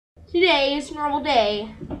Today is a normal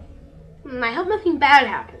day. I hope nothing bad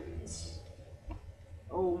happens.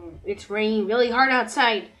 Oh, it's raining really hard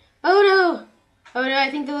outside. Oh no! Oh no, I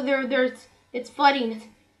think it's flooding.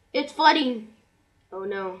 It's flooding. Oh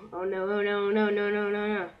no, oh no, oh no, no, no, no, no,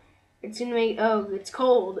 no. It's gonna make, oh, it's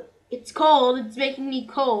cold. It's cold, it's making me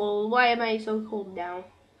cold. Why am I so cold now?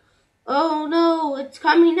 Oh no, it's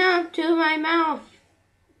coming up to my mouth.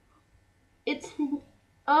 It's,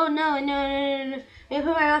 oh no, no, no, no, no. I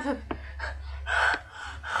put my mouth up.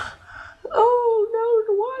 Oh no,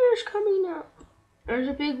 the water's coming up. There's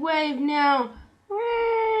a big wave now.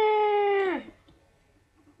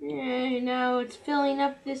 Now it's filling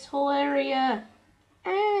up this whole area.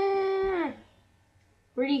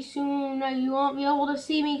 Pretty soon you won't be able to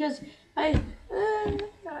see me because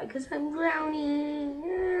I'm drowning.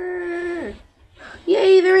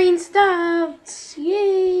 Yay, the rain stopped.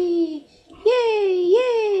 Yay, yay,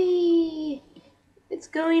 yay. It's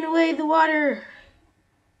going away, the water.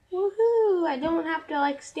 Woohoo, I don't have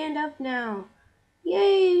to stand up now.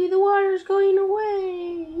 Yay, the water's going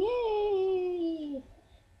away. Yay.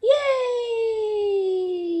 Yay!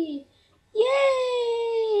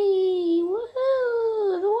 Yay!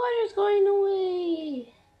 Woohoo! The water's going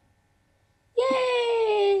away.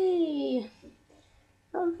 Yay!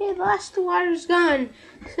 Okay, the water's gone.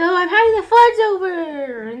 So I'm having the floods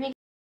over. And